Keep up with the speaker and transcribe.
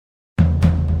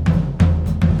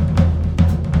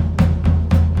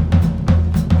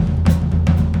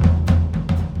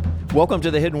Welcome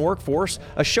to The Hidden Workforce,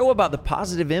 a show about the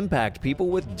positive impact people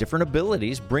with different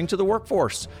abilities bring to the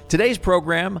workforce. Today's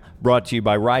program brought to you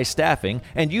by Rise Staffing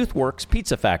and YouthWorks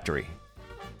Pizza Factory.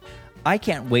 I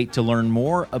can't wait to learn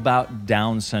more about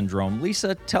Down syndrome.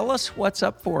 Lisa, tell us what's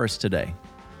up for us today.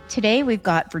 Today we've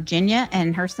got Virginia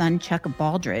and her son Chuck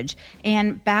Baldridge.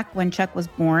 And back when Chuck was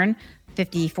born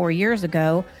 54 years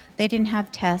ago, they didn't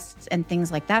have tests and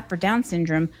things like that for Down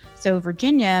syndrome. So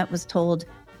Virginia was told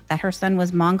that her son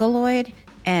was mongoloid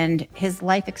and his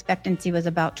life expectancy was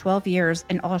about 12 years,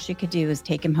 and all she could do is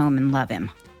take him home and love him.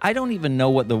 I don't even know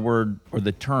what the word or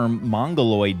the term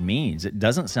mongoloid means. It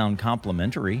doesn't sound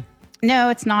complimentary. No,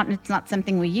 it's not. It's not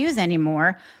something we use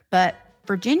anymore, but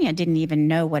Virginia didn't even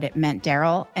know what it meant,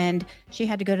 Darryl, and she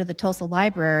had to go to the Tulsa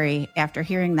library after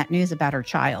hearing that news about her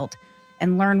child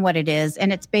and learn what it is.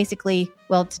 And it's basically,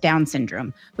 it's Down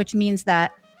syndrome, which means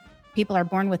that people are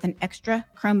born with an extra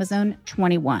chromosome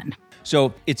 21.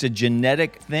 So it's a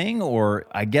genetic thing, or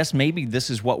I guess maybe this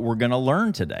is what we're going to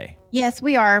learn today. Yes,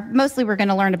 we are. Mostly we're going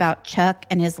to learn about Chuck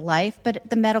and his life, but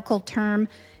the medical term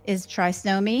is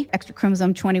trisomy, extra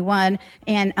chromosome 21,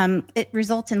 and it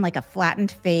results in like a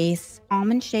flattened face,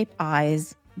 almond-shaped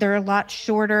eyes. They're a lot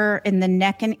shorter in the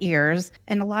neck and ears,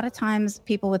 and a lot of times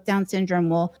people with Down syndrome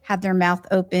will have their mouth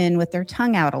open with their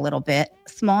tongue out a little bit,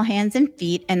 small hands and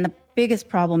feet, and the biggest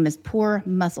problem is poor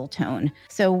muscle tone.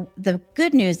 So the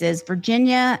good news is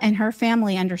Virginia and her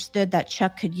family understood that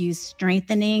Chuck could use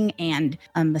strengthening and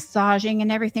massaging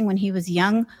and everything when he was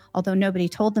young, although nobody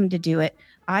told them to do it.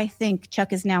 I think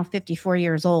Chuck is now 54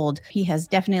 years old. He has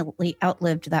definitely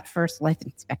outlived that first life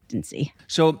expectancy.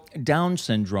 So Down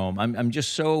syndrome, I'm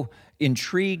just so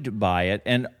intrigued by it.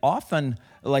 And often,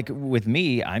 like with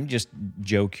me, I'm just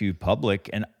Joe Q public,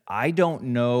 and I don't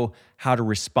know how to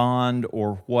respond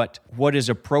or what is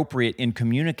appropriate in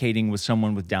communicating with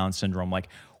someone with Down syndrome, like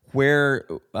where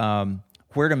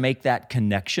to make that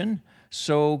connection.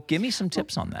 So give me some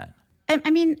tips on that.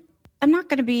 I mean, I'm not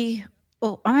going to be,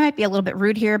 I might be a little bit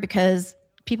rude here because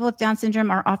people with Down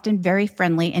syndrome are often very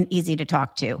friendly and easy to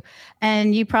talk to.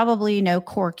 And you probably know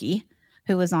Corky,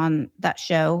 who was on that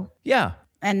show. Yeah.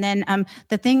 And then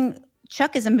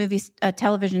Chuck is a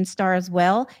television star as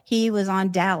well. He was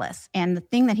on Dallas. And the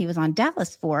thing that he was on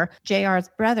Dallas for, JR's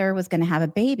brother was going to have a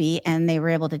baby, and they were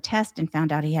able to test and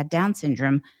found out he had Down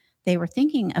syndrome. They were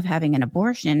thinking of having an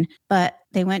abortion, but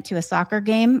they went to a soccer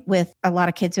game with a lot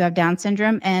of kids who have Down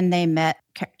syndrome, and they met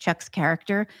Chuck's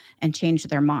character and changed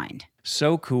their mind.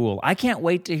 So cool. I can't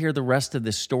wait to hear the rest of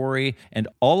this story and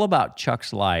all about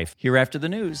Chuck's life here after the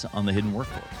news on The Hidden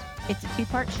Workforce. It's a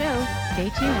two-part show. Stay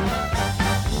tuned.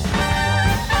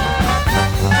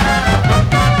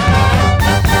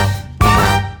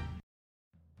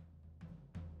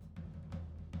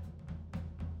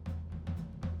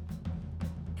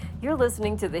 You're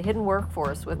listening to The Hidden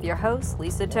Workforce with your host,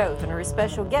 Lisa Toth, and her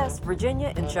special guests,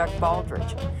 Virginia and Chuck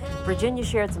Baldridge. Virginia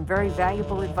shared some very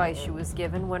valuable advice she was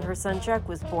given when her son Chuck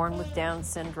was born with Down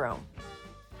syndrome.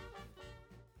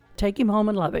 Take him home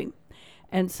and love him.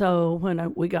 And so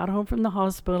when we got home from the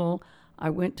hospital,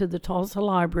 I went to the Tulsa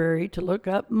library to look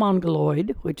up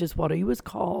mongoloid, which is what he was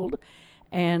called.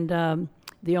 And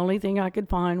the only thing I could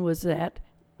find was that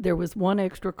there was one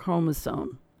extra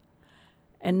chromosome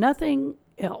and nothing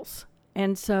else.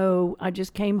 And so I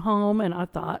just came home and I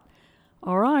thought,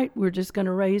 all right, we're just going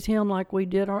to raise him like we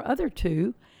did our other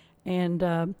two.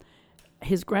 And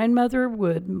his grandmother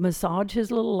would massage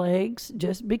his little legs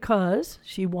just because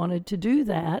she wanted to do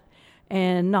that.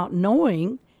 And not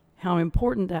knowing how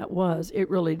important that was, it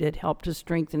really did help to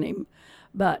strengthen him.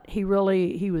 But he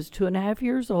was 2.5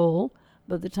 years old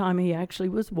by the time he actually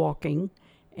was walking,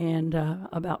 and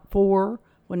about 4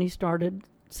 when he started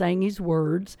saying his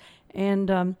words.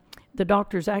 And the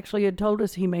doctors actually had told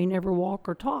us he may never walk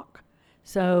or talk.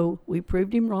 So we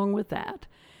proved him wrong with that.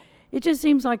 It just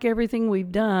seems like everything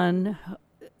we've done,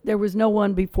 there was no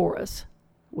one before us.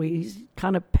 We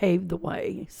kind of paved the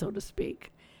way, so to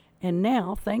speak. And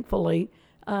now, thankfully,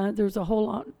 there's a whole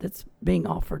lot that's being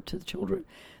offered to children,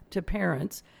 to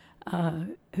parents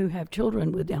who have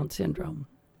children with Down syndrome.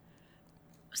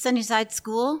 Sunnyside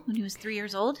School when he was 3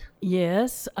 years old?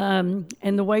 Yes, and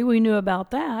the way we knew about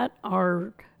that,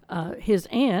 his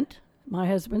aunt, my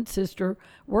husband's sister,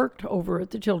 worked over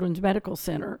at the Children's Medical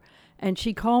Center, and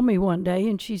she called me one day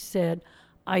and she said,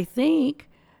 I think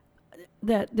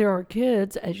that there are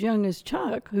kids as young as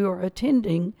Chuck who are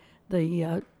attending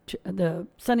the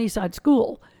Sunnyside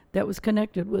School that was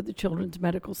connected with the Children's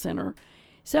Medical Center.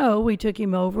 So we took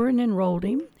him over and enrolled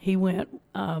him. He went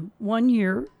 1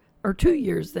 year or 2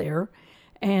 years there,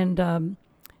 and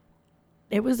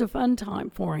it was a fun time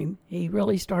for him. He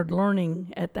really started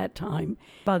learning at that time.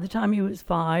 By the time he was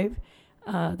 5,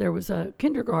 there was a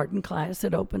kindergarten class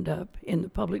that opened up in the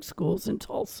public schools in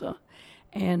Tulsa.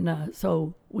 And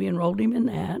so we enrolled him in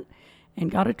that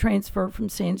and got a transfer from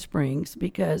Sand Springs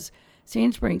because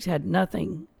Sand Springs had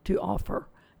nothing to offer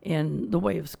in the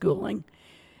way of schooling.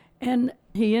 And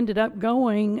he ended up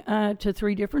going to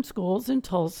 3 different schools in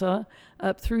Tulsa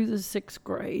up through the 6th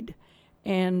grade,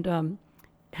 and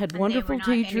had wonderful they were not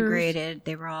teachers. Integrated.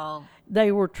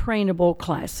 They were trainable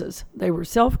classes. They were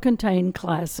self-contained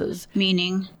classes.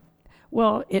 Meaning?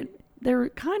 Well, they're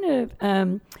kind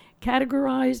of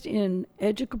categorized in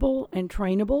educable and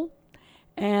trainable,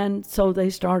 and so they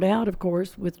start out, of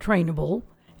course, with trainable,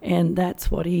 and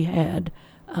that's what he had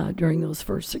during those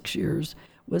first 6 years,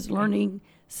 was learning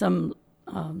some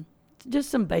just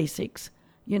some basics,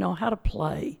 how to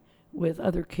play with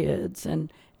other kids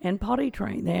and potty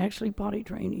train. They actually potty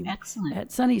train him. Excellent.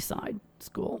 At Sunnyside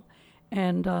School.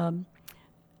 And,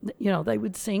 they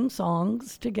would sing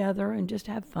songs together and just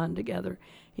have fun together.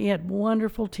 He had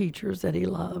wonderful teachers that he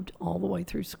loved all the way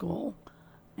through school.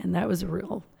 And that was a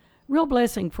real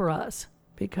blessing for us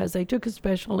because they took a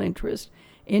special interest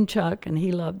in Chuck and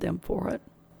he loved them for it.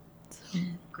 So.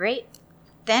 Great.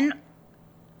 Then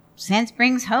Sand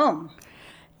Springs home.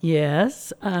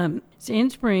 Yes.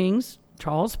 Sand Springs,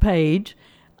 Charles Page,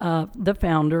 the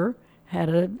founder,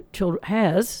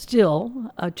 has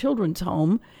still a children's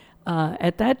home.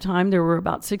 At that time, there were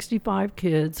about 65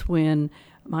 kids when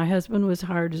my husband was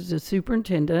hired as a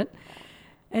superintendent.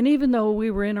 And even though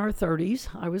we were in our 30s,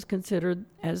 I was considered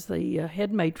as the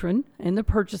head matron and the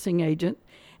purchasing agent.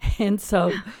 And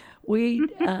so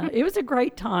it was a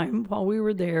great time while we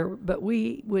were there, but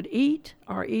we would eat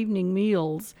our evening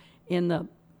meals in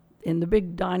the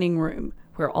big dining room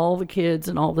where all the kids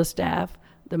and all the staff,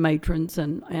 the matrons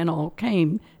and all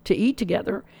came to eat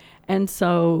together. And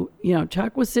so,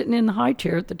 Chuck was sitting in the high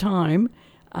chair at the time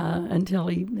until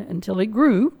he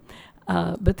grew.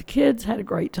 But the kids had a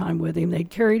great time with him. They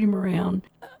carried him around.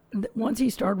 Once he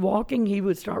started walking, he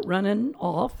would start running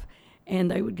off, and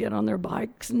they would get on their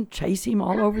bikes and chase him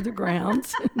all over the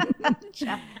grounds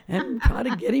and try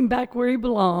to get him back where he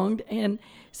belonged. And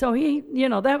so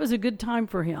that was a good time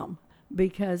for him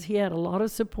because he had a lot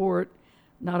of support,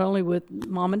 not only with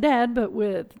mom and dad, but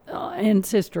with and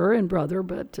sister and brother,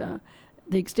 but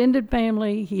the extended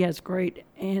family. He has great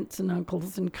aunts and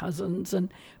uncles and cousins,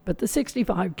 but the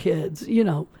 65 kids,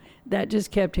 that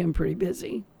just kept him pretty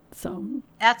busy. So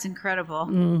that's incredible.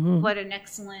 Mm-hmm. What an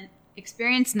excellent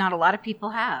experience. Not a lot of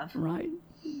people have. Right.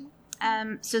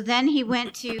 So then he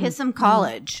went to Hissom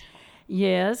College.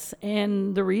 Yes,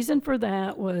 and the reason for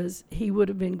that was he would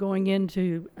have been going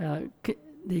into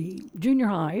the junior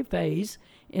high phase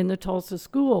in the Tulsa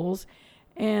schools,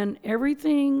 and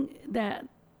everything that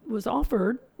was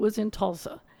offered was in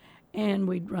Tulsa, and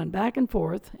we'd run back and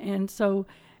forth. And so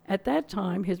at that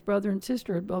time, his brother and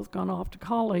sister had both gone off to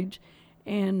college,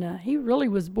 and he really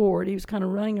was bored. He was kind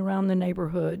of running around the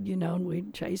neighborhood, and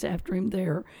we'd chase after him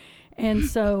there. And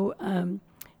so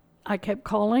I kept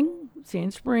calling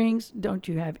Sand Springs, don't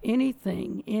you have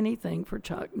anything for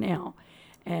Chuck now?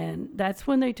 And that's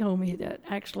when they told me that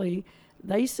actually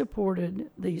they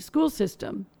supported the school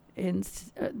system in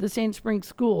the Sand Springs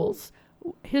schools.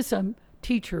 Hissom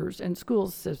teachers and school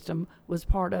system was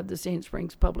part of the Sand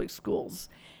Springs public schools,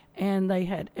 and they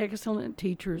had excellent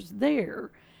teachers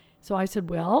there. So I said,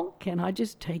 well, can I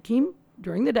just take him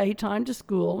during the daytime to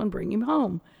school and bring him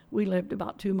home? We lived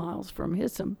about 2 miles from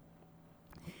Hissom.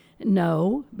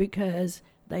 No, because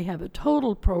they have a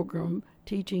total program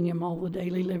teaching him all the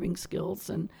daily living skills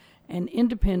and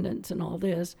independence and all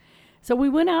this. So we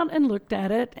went out and looked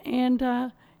at it,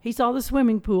 and he saw the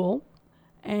swimming pool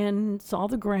and saw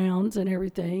the grounds and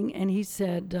everything, and he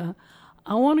said,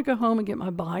 I want to go home and get my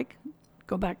bike,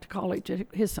 go back to college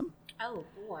at Hissom. Oh,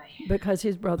 boy. Because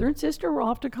his brother and sister were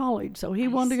off to college, so he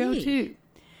wanted to go too.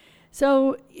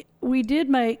 So we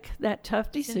did make that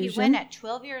tough decision. So he went at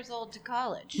 12 years old to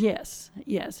college. Yes.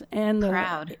 And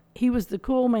proud. He was the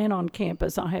cool man on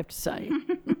campus, I have to say.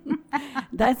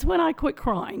 That's when I quit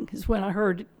crying, is when I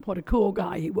heard what a cool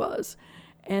guy he was.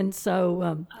 And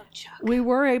so we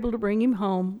were able to bring him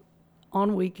home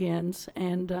on weekends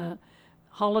and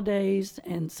holidays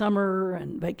and summer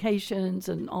and vacations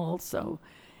and all. So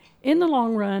in the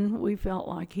long run, we felt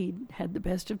like he had the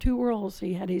best of 2 worlds.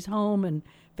 He had his home and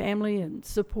family and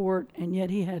support, and yet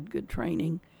he had good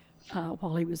training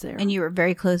while he was there. And you were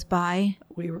very close by?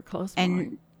 We were close by.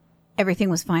 And everything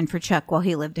was fine for Chuck while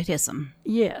he lived at Hissom?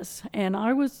 Yes, and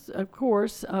I was, of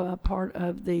course, part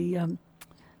of the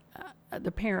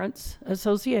Parents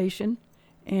Association,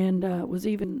 and was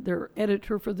even their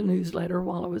editor for the newsletter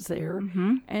while I was there.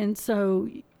 And so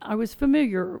I was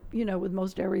familiar, with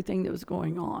most everything that was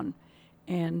going on.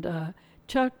 And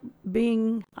Chuck,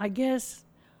 being, I guess,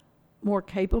 more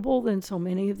capable than so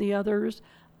many of the others,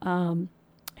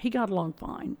 he got along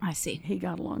fine. I see. He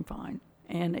got along fine.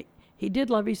 And he did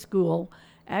love his school.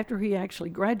 After he actually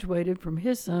graduated from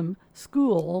his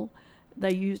school,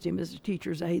 they used him as a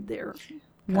teacher's aide there.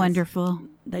 Wonderful.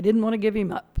 They didn't want to give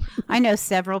him up. I know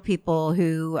several people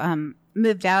who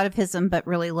moved out of HISM but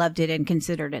really loved it and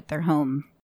considered it their home.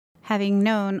 Having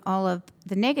known all of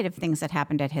the negative things that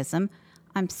happened at HISM,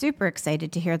 I'm super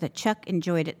excited to hear that Chuck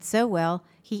enjoyed it so well,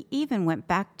 he even went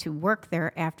back to work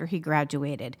there after he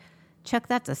graduated. Chuck,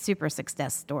 that's a super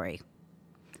success story.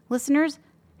 Listeners,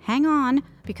 hang on,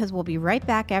 because we'll be right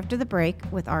back after the break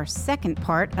with our second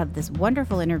part of this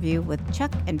wonderful interview with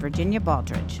Chuck and Virginia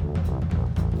Baldridge.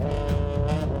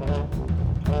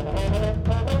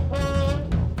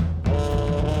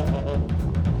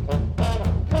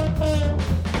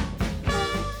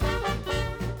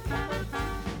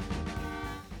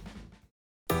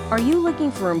 Are you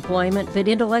looking for employment, but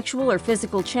intellectual or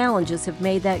physical challenges have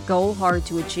made that goal hard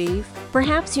to achieve?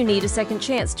 Perhaps you need a second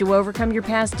chance to overcome your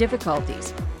past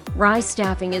difficulties. Rise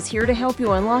Staffing is here to help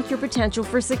you unlock your potential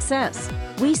for success.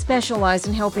 We specialize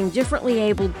in helping differently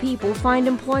abled people find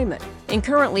employment and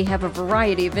currently have a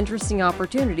variety of interesting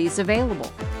opportunities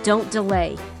available. Don't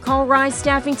delay. Call Rise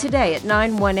Staffing today at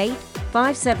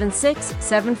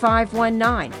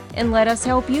 918-576-7519 and let us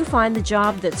help you find the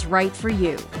job that's right for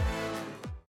you.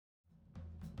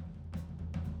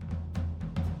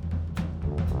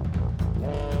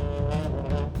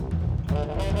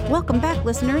 Welcome back,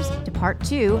 listeners, to part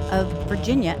 2 of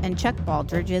Virginia and Chuck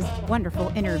Baldridge's wonderful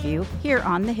interview here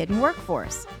on The Hidden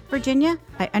Workforce. Virginia,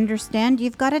 I understand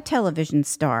you've got a television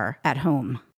star at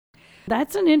home.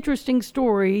 That's an interesting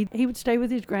story. He would stay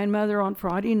with his grandmother on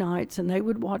Friday nights, and they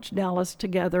would watch Dallas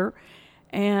together.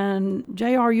 And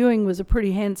J.R. Ewing was a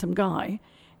pretty handsome guy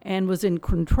and was in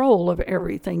control of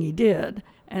everything he did.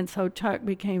 And so Chuck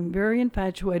became very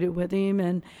infatuated with him,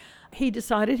 and he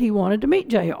decided he wanted to meet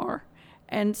J.R.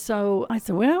 And so I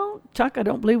said, well, Chuck, I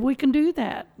don't believe we can do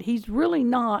that. He's really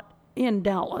not in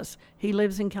Dallas. He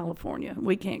lives in California.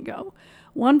 We can't go.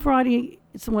 One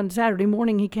Saturday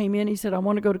morning, he came in. He said, I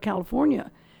want to go to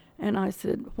California. And I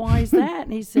said, why is that?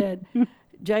 And he said,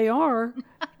 JR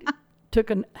took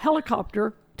a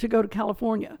helicopter to go to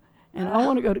California. And I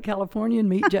want to go to California and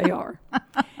meet JR.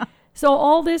 So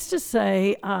all this to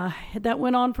say, that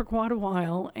went on for quite a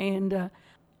while. And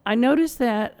I noticed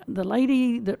that the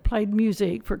lady that played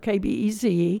music for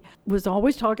KBEZ was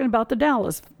always talking about the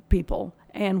Dallas people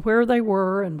and where they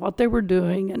were and what they were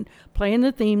doing and playing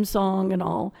the theme song and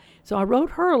all. So I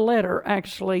wrote her a letter,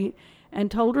 actually, and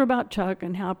told her about Chuck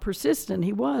and how persistent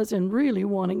he was in really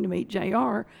wanting to meet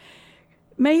JR.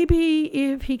 Maybe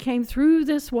if he came through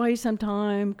this way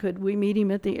sometime, could we meet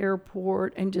him at the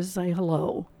airport and just say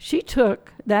hello? She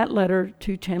took that letter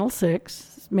to Channel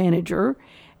 6 manager,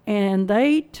 and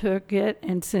they took it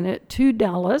and sent it to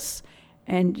Dallas,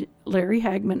 and Larry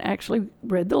Hagman actually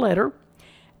read the letter,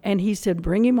 and he said,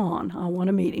 bring him on. I want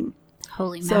to meet him.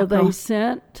 Holy So mackerel. they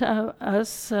sent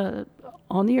us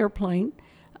on the airplane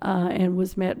and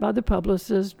was met by the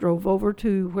publicist, drove over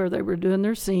to where they were doing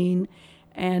their scene,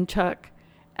 and Chuck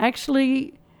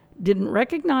actually didn't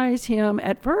recognize him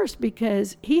at first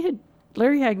because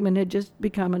Larry Hagman had just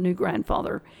become a new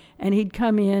grandfather, and he'd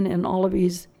come in all of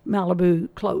his Malibu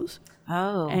clothes.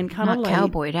 Oh, and kind of not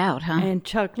cowboyed out, huh? And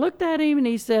Chuck looked at him and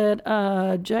he said,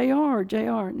 JR.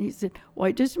 And he said,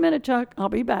 wait just a minute, Chuck. I'll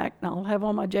be back and I'll have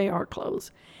on my JR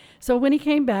clothes. So when he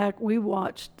came back, we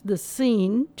watched the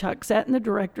scene. Chuck sat in the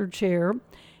director chair,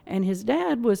 and his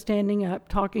dad was standing up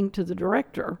talking to the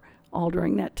director all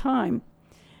during that time.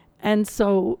 And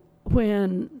so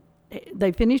when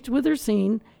they finished with their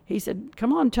scene, he said,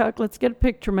 come on, Chuck, let's get a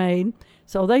picture made.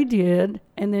 So they did.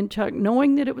 And then Chuck,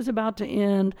 knowing that it was about to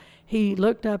end, he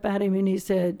looked up at him and he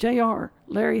said, JR,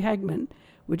 Larry Hagman,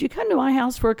 would you come to my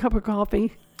house for a cup of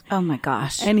coffee? Oh, my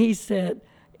gosh. And he said,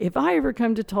 if I ever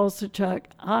come to Tulsa, Chuck,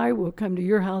 I will come to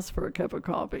your house for a cup of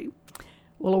coffee.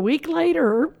 Well, a week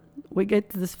later, we get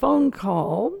this phone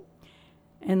call,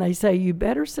 and they say, you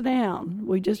better sit down.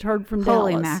 We just heard from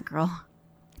Holy Dallas. mackerel.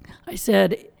 I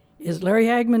said, is Larry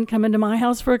Hagman coming to my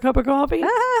house for a cup of coffee?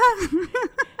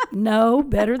 No,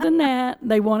 better than that.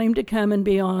 They want him to come and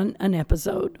be on an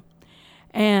episode.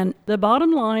 And the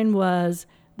bottom line was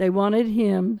they wanted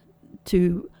him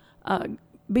to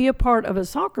be a part of a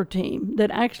soccer team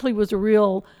that actually was a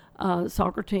real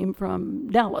soccer team from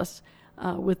Dallas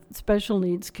with special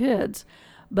needs kids.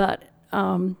 But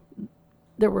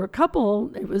there were a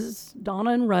couple. It was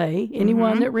Donna and Ray.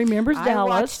 Anyone that remembers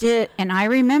Dallas? I watched it, and I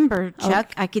remember,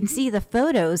 Chuck, I can see the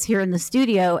photos here in the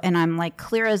studio, and I'm like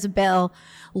clear as a bell,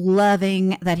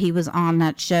 loving that he was on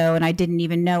that show, and I didn't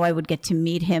even know I would get to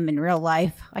meet him in real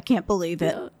life. I can't believe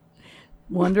it.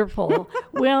 Wonderful.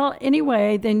 Well,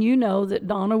 anyway, then you know that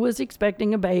Donna was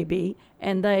expecting a baby,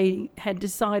 and they had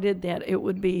decided that it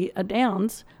would be a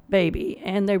Downs baby,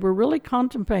 and they were really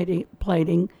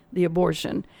contemplating the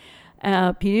abortion.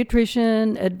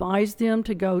 Pediatrician advised them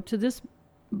to go to this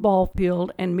ball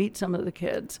field and meet some of the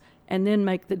kids and then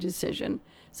make the decision.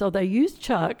 So they used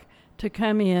Chuck to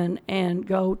come in and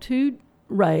go to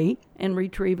Ray and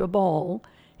retrieve a ball.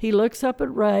 He looks up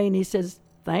at Ray and he says,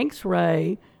 "Thanks,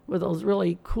 Ray," with those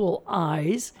really cool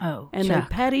eyes. Oh, and Chuck.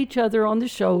 They pat each other on the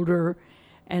shoulder.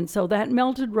 And so that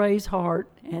melted Ray's heart,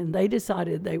 and they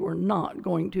decided they were not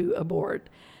going to abort.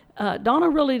 Donna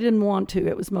really didn't want to.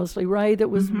 It was mostly Ray that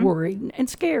was worried and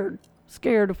scared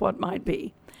of what might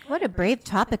be. What a brave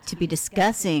topic to be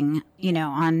discussing,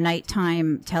 on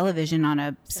nighttime television on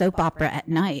a soap opera at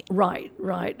night. Right.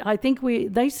 I think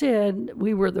they said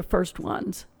we were the first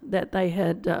ones that they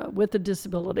had, with a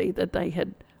disability, that they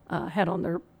had had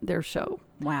on their show.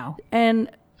 Wow.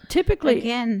 And typically,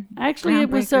 again, actually,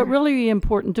 it was really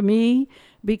important to me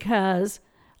because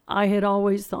I had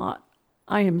always thought,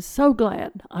 I am so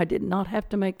glad I did not have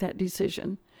to make that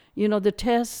decision. The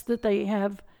tests that they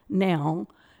have now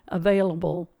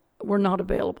available were not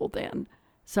available then.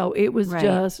 So it was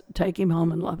just take him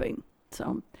home and love him.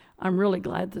 So I'm really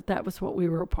glad that was what we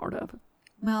were a part of.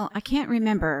 Well, I can't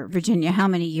remember, Virginia, how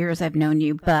many years I've known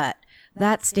you, but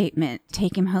that statement,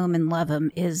 take him home and love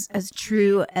him, is as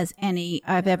true as any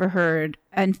I've ever heard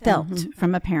and felt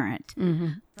from a parent.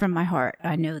 From my heart,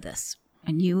 I know this.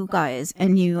 And you guys,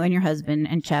 and you and your husband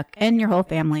and Chuck and your whole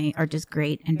family are just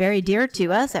great and very dear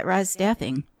to us at Rise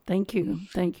Staffing. Thank you.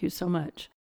 Thank you so much.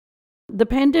 The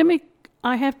pandemic,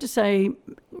 I have to say,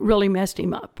 really messed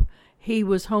him up. He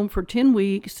was home for 10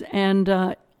 weeks,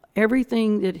 and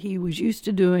everything that he was used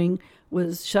to doing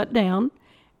was shut down,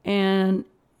 and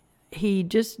he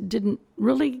just didn't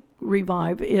really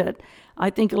revive it. I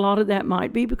think a lot of that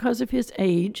might be because of his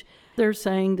age. They're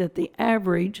saying that the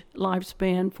average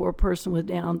lifespan for a person with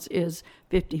Downs is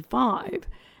 55,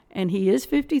 and he is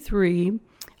 53.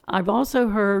 I've also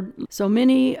heard so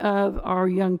many of our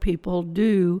young people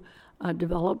do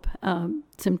develop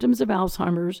symptoms of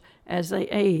Alzheimer's as they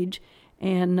age,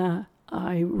 and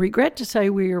I regret to say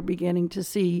we are beginning to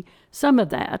see some of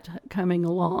that coming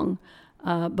along,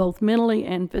 both mentally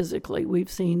and physically.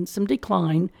 We've seen some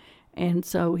decline, and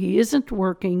so he isn't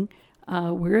working.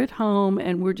 We're at home,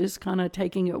 and we're just kind of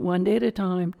taking it one day at a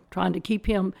time, trying to keep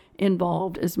him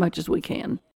involved as much as we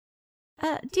can. Do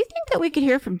you think that we could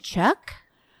hear from Chuck?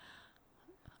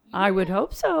 I would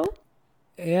hope so.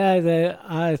 Yeah,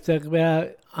 I talk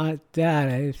about Aunt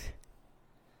Dallas.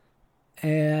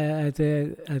 And I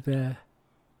said,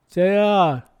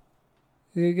 JR,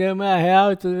 you get my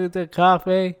house to get the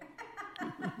coffee?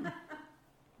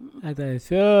 I said,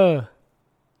 sure.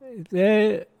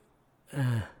 Then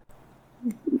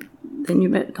you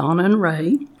met Donna and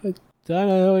Ray.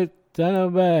 Donna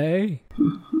Ray.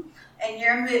 And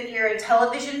you're a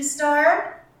television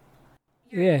star?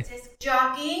 You're a disc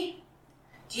jockey?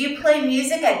 Do you play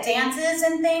music at dances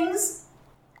and things?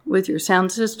 With your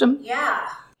sound system? Yeah.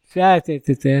 Shout it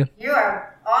to them. You're an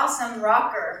awesome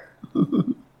rocker.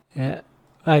 Yeah,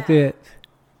 like it.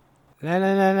 Air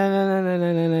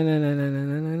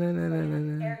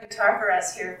guitar for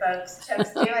us here, folks.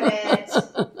 Chuck's doing it.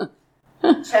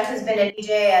 Chuck has been a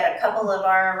DJ at a couple of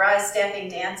our Rise Staffing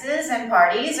dances and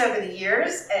parties over the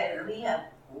years, and we have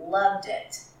loved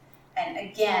it. And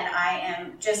again, I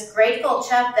am just grateful,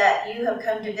 Chuck, that you have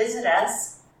come to visit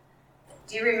us.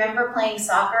 Do you remember playing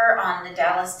soccer on the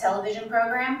Dallas television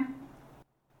program?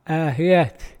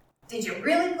 Yes. Did you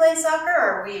really play soccer,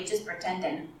 or were you just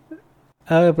pretending?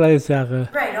 I play soccer.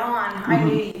 Right on. I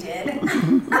knew you did.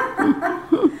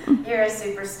 You're a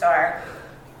superstar.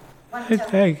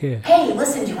 Thank you. Hey,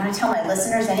 listen, do you want to tell my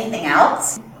listeners anything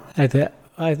else? I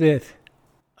did.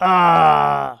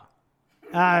 I'm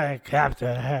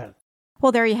Captain Hook.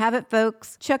 Well, there you have it,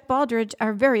 folks. Chuck Baldridge,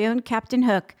 our very own Captain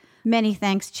Hook. Many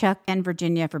thanks, Chuck and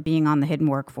Virginia, for being on The Hidden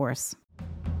Workforce.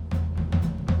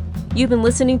 You've been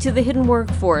listening to The Hidden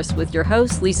Workforce with your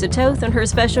hosts, Lisa Toth, and her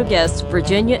special guests,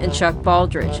 Virginia and Chuck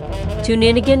Baldridge. Tune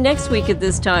in again next week at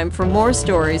this time for more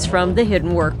stories from The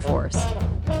Hidden Workforce.